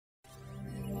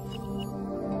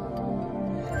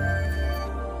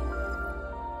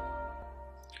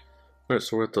Alright,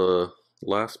 so we're at the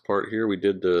last part here. We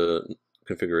did the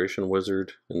configuration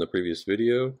wizard in the previous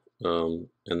video, and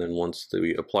then once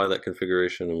we apply that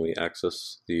configuration and we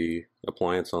access the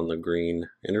appliance on the green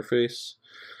interface,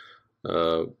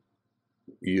 uh,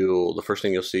 the first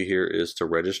thing you'll see here is to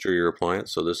register your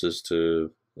appliance. So this is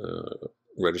to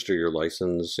register your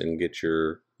license and get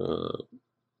your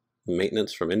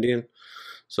maintenance from Endian.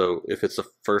 So if it's the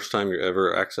first time you're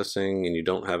ever accessing and you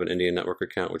don't have an Endian network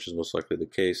account, which is most likely the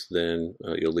case, then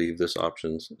you'll leave this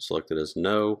option selected as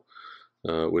no,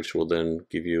 which will then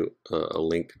give you a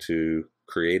link to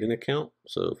create an account.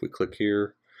 So if we click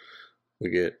here, we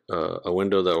get a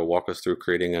window that will walk us through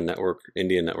creating a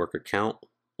Endian network account.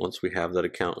 Once we have that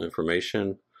account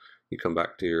information, you come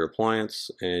back to your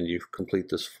appliance and you complete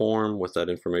this form with that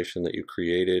information that you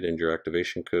created and your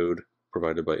activation code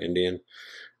provided by Endian,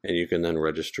 and you can then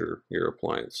register your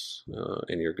appliance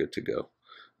and you're good to go.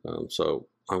 So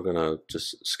I'm gonna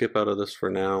just skip out of this for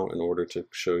now in order to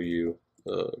show you,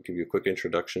 give you a quick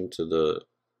introduction to the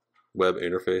web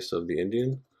interface of the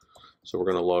Endian. So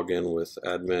we're gonna log in with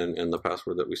admin and the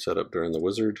password that we set up during the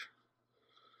wizard.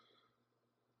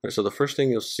 Right, so the first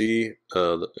thing you'll see,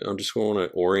 I'm just going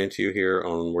to orient you here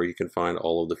on where you can find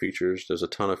all of the features. There's a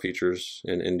ton of features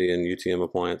in Endian UTM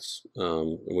appliance.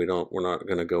 We're not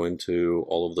going to go into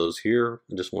all of those here.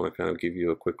 I just want to kind of give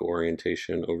you a quick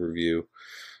orientation overview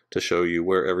to show you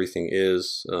where everything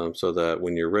is, so that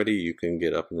when you're ready, you can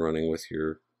get up and running with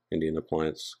your Endian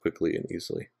appliance quickly and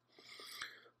easily.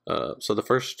 So the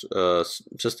first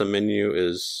system menu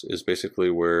is basically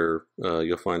where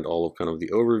you'll find all of kind of the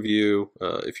overview.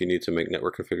 If you need to make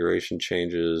network configuration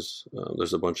changes,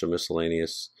 there's a bunch of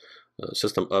miscellaneous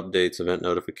system updates, event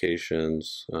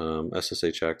notifications,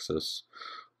 SSH access.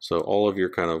 So all of your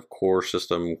kind of core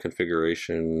system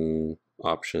configuration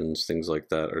options, things like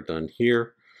that, are done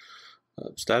here.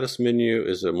 Status menu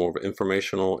is a more of an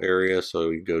informational area,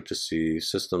 so you go to see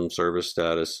system service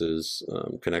statuses,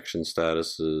 connection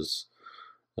statuses,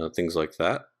 things like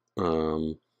that.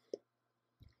 Under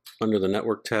the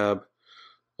network tab,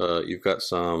 you've got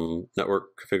some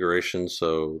network configuration,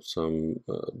 so some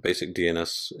basic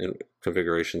DNS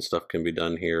configuration stuff can be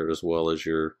done here, as well as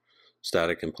your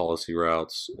static and policy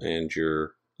routes and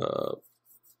your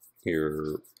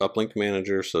uplink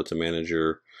manager. So to manage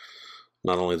your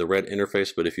not only the red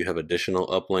interface, but if you have additional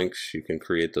uplinks, you can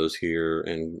create those here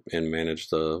and manage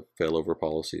the failover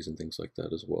policies and things like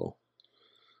that as well.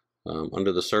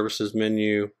 Under the services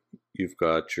menu, you've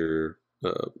got your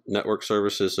network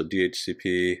services, so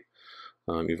DHCP.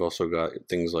 You've also got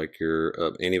things like your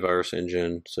antivirus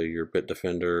engine, so your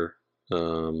Bitdefender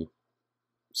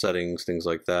settings, things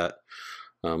like that.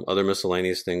 Other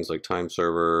miscellaneous things like time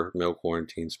server, mail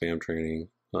quarantine, spam training.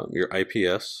 Your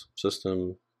IPS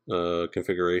system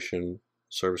configuration,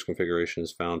 service configuration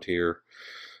is found here.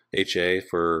 HA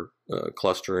for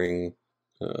clustering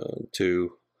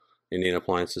two Endian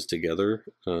appliances together.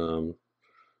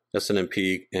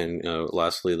 SNMP, and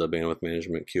lastly the bandwidth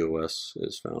management QoS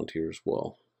is found here as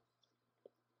well.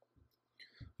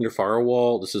 Under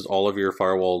firewall, this is all of your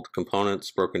firewall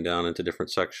components broken down into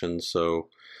different sections. So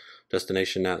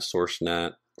destination NAT, source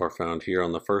NAT are found here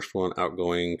on the first one,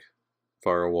 outgoing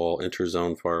firewall,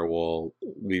 interzone firewall,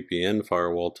 VPN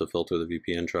firewall to filter the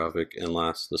VPN traffic, and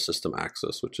last, the system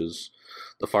access, which is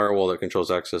the firewall that controls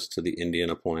access to the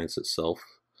Endian appliance itself.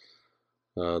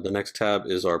 The next tab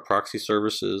is our proxy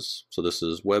services. So this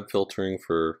is web filtering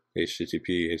for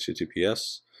HTTP,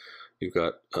 HTTPS. You've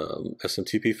got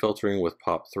SMTP filtering with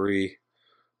POP3,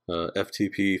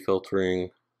 FTP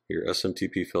filtering, your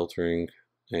SMTP filtering,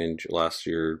 and last,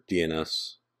 your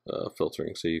DNS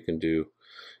filtering. So you can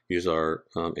use our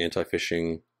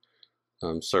anti-phishing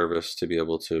service to be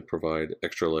able to provide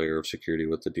extra layer of security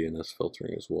with the DNS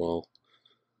filtering as well.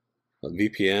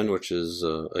 VPN, which is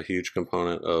a huge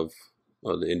component of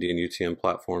the Endian UTM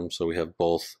platform. So we have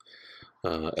both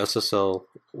SSL,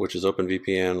 which is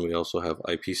OpenVPN. We also have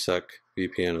IPsec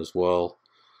VPN as well.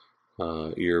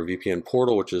 Your VPN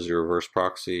portal, which is your reverse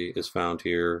proxy, is found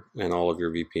here, and all of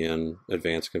your VPN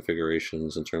advanced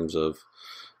configurations in terms of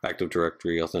Active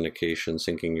Directory authentication,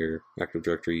 syncing your Active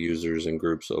Directory users and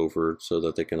groups over so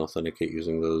that they can authenticate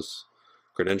using those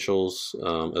credentials,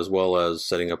 as well as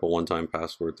setting up a one-time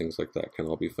password. Things like that can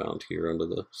all be found here under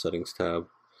the settings tab.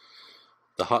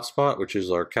 The hotspot, which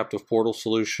is our captive portal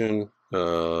solution.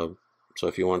 So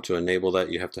if you want to enable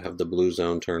that, you have to have the blue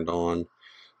zone turned on.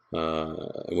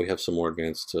 And we have some more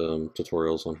advanced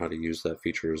tutorials on how to use that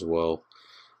feature as well.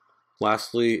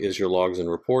 Lastly is your logs and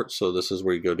reports. So this is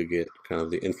where you go to get kind of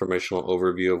the informational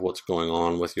overview of what's going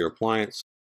on with your appliance.